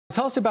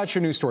Tell us about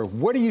your news story.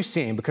 What are you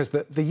seeing? Because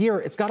the year,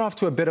 it's got off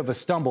to a bit of a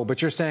stumble,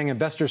 but you're saying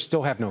investors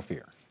still have no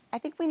fear. I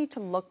think we need to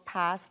look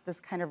past this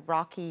kind of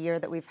rocky year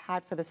that we've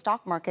had for the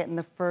stock market in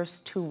the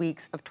first 2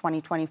 weeks of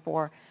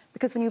 2024.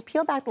 Because when you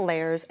peel back the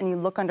layers and you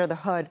look under the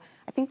hood,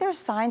 I think there are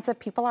signs that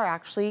people are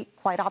actually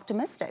quite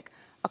optimistic.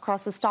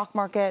 Across the stock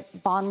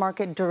market, bond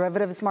market,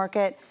 derivatives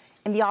market,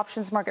 in the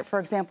options market, for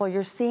example,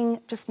 you're seeing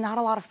just not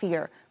a lot of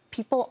fear.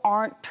 People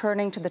aren't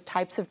turning to the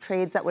types of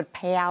trades that would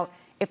pay out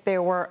if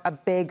there were a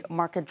big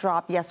market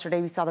drop.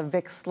 Yesterday, we saw the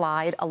VIX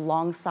slide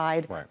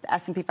alongside the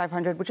S&P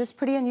 500, which is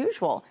pretty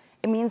unusual.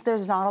 It means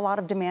there's not a lot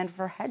of demand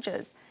for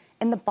hedges.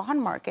 In the bond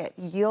market,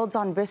 yields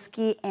on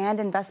risky and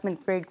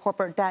investment-grade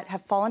corporate debt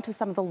have fallen to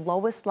some of the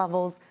lowest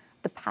levels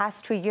the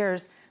past 2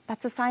 years.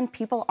 That's a sign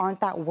people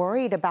aren't that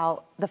worried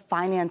about the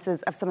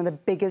finances of some of the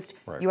biggest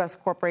U.S.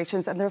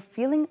 corporations, and they're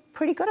feeling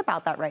pretty good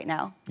about that right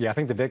now. Yeah, I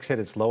think the VIX hit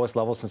its lowest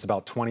level since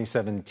about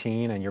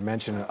 2017, and you're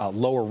mentioning a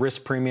lower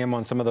risk premium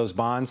on some of those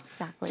bonds.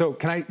 Exactly. So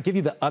can I give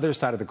you the other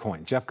side of the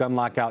coin? Jeff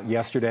Gundlach out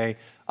yesterday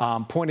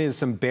pointed to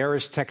some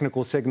bearish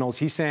technical signals.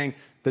 He's saying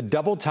the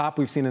double top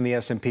we've seen in the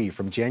S&P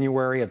from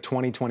January of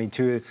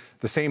 2022,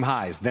 the same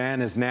highs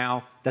then as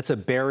now, that's a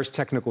bearish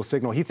technical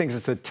signal. He thinks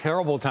it's a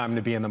terrible time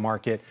to be in the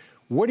market.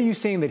 What are you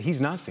seeing that he's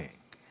not seeing?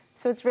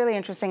 So it's really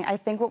interesting. I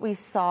think what we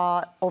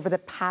saw over the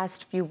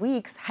past few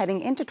weeks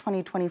heading into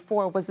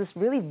 2024 was this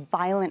really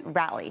violent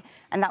rally.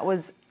 And that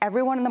was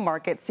everyone in the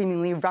market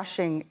seemingly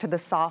rushing to the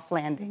soft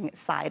landing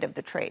side of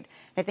the trade.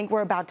 And I think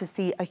we're about to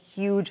see a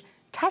huge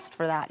test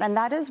for that. And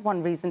that is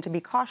one reason to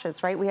be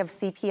cautious, right? We have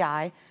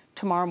CPI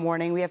tomorrow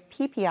morning. We have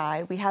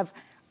PPI. We have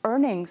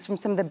earnings from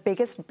some of the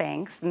biggest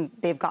banks, and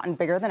they've gotten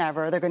bigger than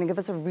ever. They're going to give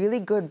us a really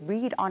good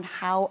read on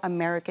how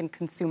American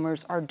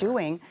consumers are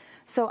doing.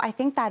 So I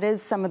think that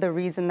is some of the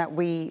reason that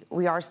we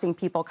are seeing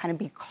people kind of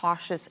be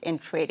cautious in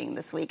trading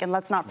this week. And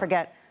let's not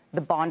forget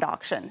the bond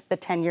auction, the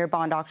 10-year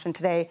bond auction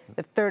today,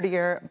 the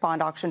 30-year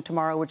bond auction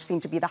tomorrow, which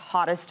seem to be the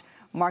hottest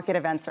market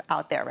events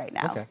out there right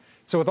now. Okay.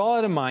 So with all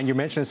that in mind, you're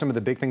mentioning some of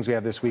the big things we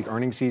have this week.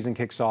 Earnings season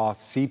kicks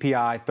off,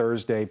 CPI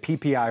Thursday,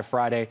 PPI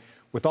Friday.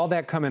 With all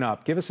that coming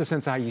up, give us a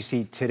sense of how you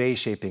see today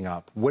shaping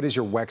up. What is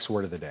your WEX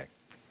word of the day?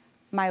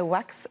 My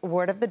WEX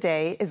word of the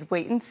day is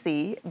wait and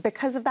see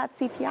because of that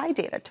CPI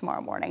data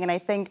tomorrow morning. And I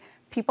think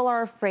people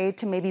are afraid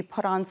to maybe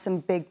put on some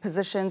big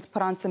positions,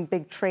 put on some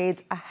big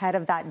trades ahead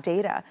of that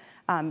data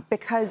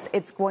because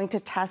it's going to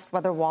test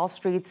whether Wall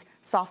Street's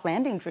soft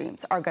landing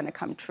dreams are going to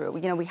come true.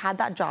 You know, we had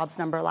that jobs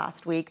number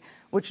last week,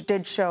 which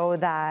did show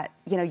that,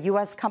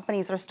 U.S.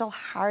 companies are still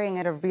hiring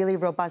at a really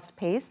robust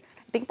pace.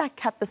 I think that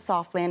kept the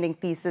soft landing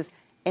thesis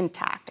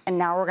intact. And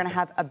now we're going to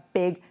have a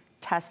big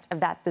test of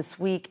that this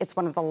week. It's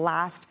one of the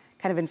last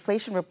kind of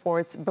inflation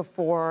reports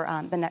before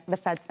the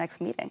Fed's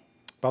next meeting.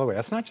 By the way,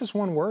 that's not just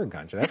one word,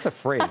 Gunjan. That's a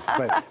phrase.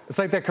 But it's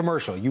like that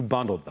commercial. You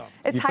bundled them.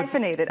 It's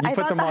hyphenated. I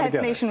thought the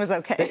hyphenation was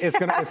okay. It's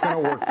gonna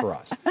work for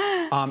us.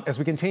 As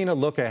we continue to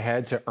look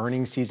ahead to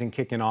earnings season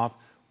kicking off,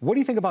 what do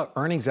you think about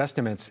earnings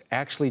estimates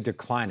actually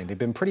declining? They've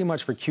been pretty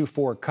much for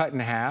Q4 cut in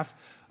half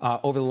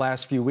over the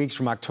last few weeks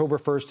from October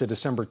 1st to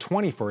December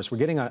 21st. We're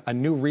getting a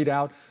new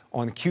readout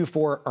on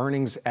Q4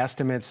 earnings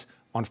estimates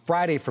on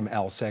Friday from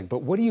LSEG.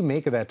 But what do you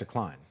make of that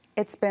decline?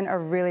 It's been a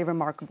really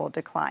remarkable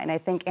decline. I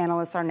think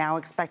analysts are now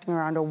expecting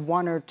around a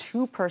 1 or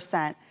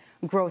 2%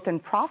 growth in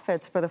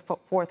profits for the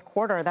fourth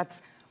quarter.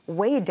 That's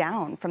way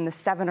down from the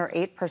 7 or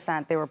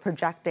 8% they were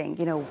projecting,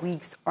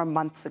 weeks or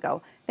months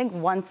ago. I think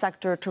one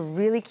sector to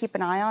really keep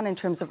an eye on in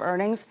terms of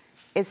earnings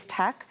is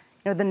tech.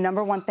 The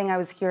number one thing I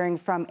was hearing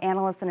from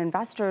analysts and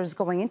investors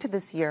going into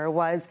this year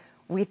was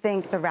we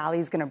think the rally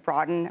is going to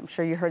broaden. I'm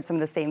sure you heard some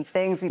of the same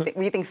things.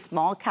 We think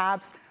small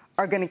caps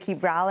are going to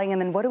keep rallying.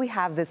 And then what do we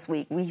have this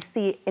week? We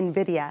see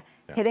NVIDIA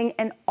hitting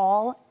an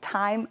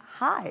all-time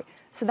high.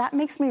 So that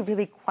makes me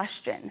really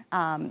question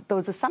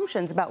those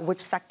assumptions about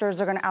which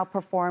sectors are going to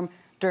outperform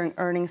during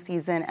earnings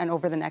season and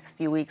over the next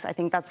few weeks. I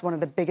think that's one of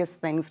the biggest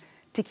things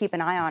to keep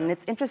an eye on. And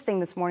it's interesting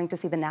this morning to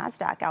see the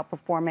NASDAQ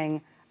outperforming,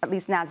 at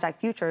least NASDAQ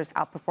futures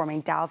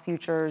outperforming Dow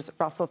futures,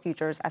 Russell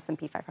futures,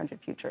 S&P 500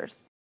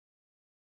 futures.